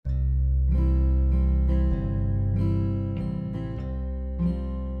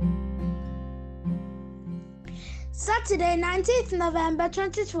Saturday, 19th November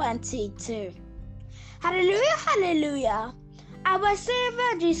 2022. Hallelujah, hallelujah. Our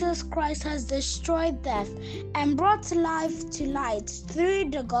Savior Jesus Christ has destroyed death and brought life to light through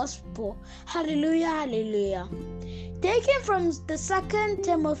the gospel. Hallelujah, hallelujah. Taken from the 2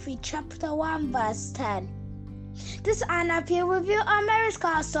 Timothy chapter 1 verse 10. This is Anna Pierre with you on Mary's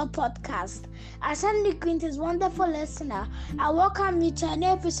Castle podcast. As Andy Quint is wonderful listener, I welcome you to an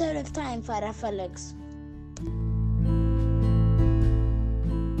episode of Time Father Felix.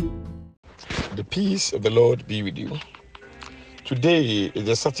 The peace of the Lord be with you. Today is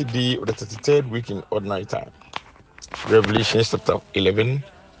the Saturday of the 33rd week in ordinary time. Revelation chapter 11,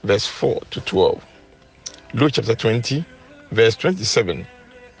 verse 4 to 12. Luke chapter 20, verse 27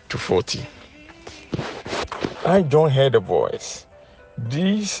 to 40. I, John, heard a voice.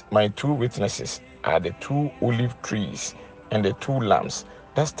 These my two witnesses are the two olive trees and the two lambs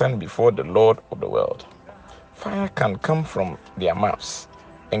that stand before the Lord of the world. Fire can come from their mouths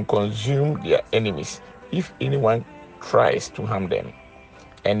and consume their enemies if anyone tries to harm them.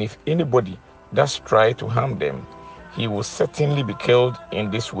 And if anybody does try to harm them, he will certainly be killed in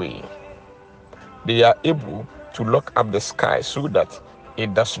this way. They are able to lock up the sky so that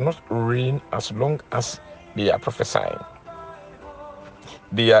it does not rain as long as they are prophesying.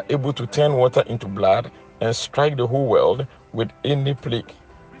 They are able to turn water into blood and strike the whole world with any plague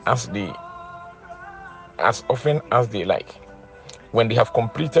as often as they like. When they have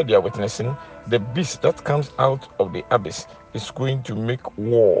completed their witnessing, the beast that comes out of the abyss is going to make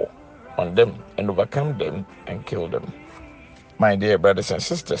war on them and overcome them and kill them. My dear brothers and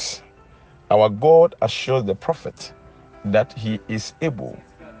sisters, our God assures the prophet that he is able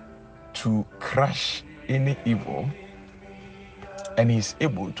to crush any evil, and he is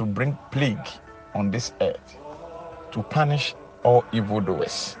able to bring plague on this earth to punish all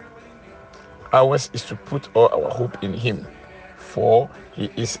evildoers. Ours is to put all our hope in him, for he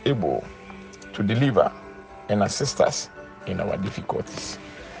is able to deliver and assist us in our difficulties.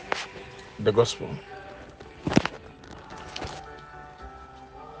 The Gospel.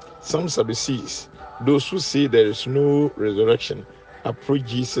 Some Sadducees, those who say there is no resurrection, approach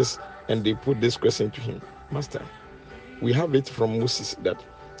Jesus and they put this question to him. Master, we have it from Moses that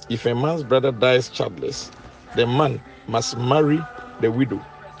if a man's brother dies childless, the man must marry the widow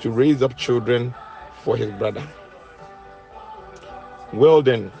to raise up children for his brother. Well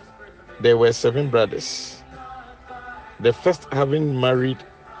then, there were 7 brothers. The first, having married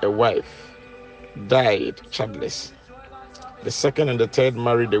a wife, died childless. The second and the third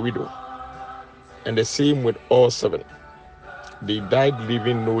married a widow, and the same with all 7. They died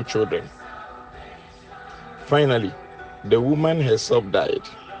leaving no children. Finally, the woman herself died.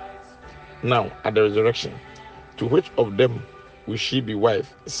 Now, at the resurrection, to which of them will she be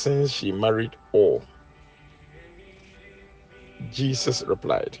wife, since she married all? Jesus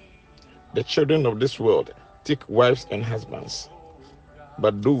replied, the children of this world take wives and husbands,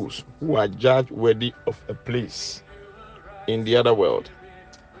 but those who are judged worthy of a place in the other world,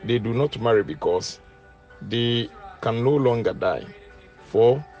 they do not marry because they can no longer die,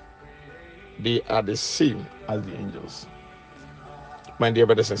 for they are the same as the angels. My dear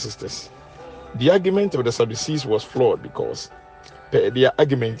brothers and sisters, the argument of the Sadducees was flawed because, per their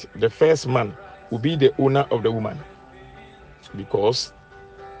argument, the first man will be the owner of the woman, because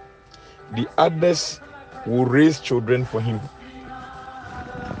the others will raise children for him.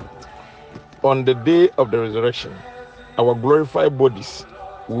 On the day of the resurrection, our glorified bodies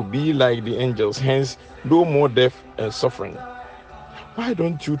will be like the angels, hence no more death and suffering. Why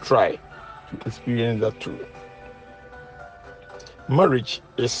don't you try to experience that too? Marriage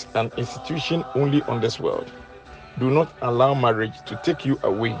is an institution only on this world. Do not allow marriage to take you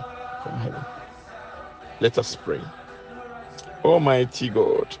away from heaven. Let us pray. Almighty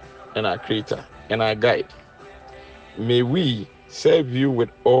God and our Creator and our Guide, may we serve you with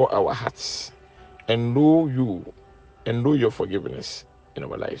all our hearts and know you and know your forgiveness in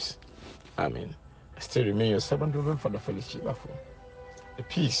our lives. Amen. I still remain your servant, Reverend Father Felix Chibafo. The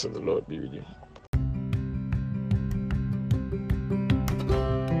peace of the Lord be with you.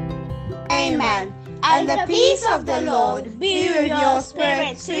 Amen. And the peace of the Lord be with your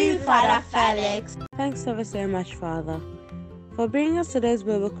spirit too, Father Felix. Thanks ever so much, Father, for bringing us today's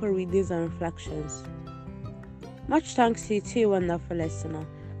biblical readings and reflections. Much thanks to you too, wonderful listener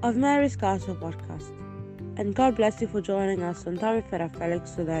of Mary's Castle podcast. And God bless you for joining us on Time with Father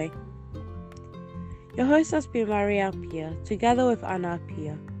Felix today. Your host has been Maria Pia, together with Anna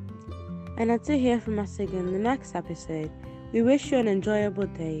Pia. And until you hear from us again in the next episode, we wish you an enjoyable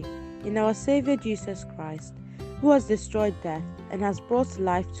day in our Savior Jesus Christ, who has destroyed death and has brought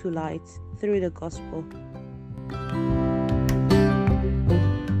life to light through the gospel.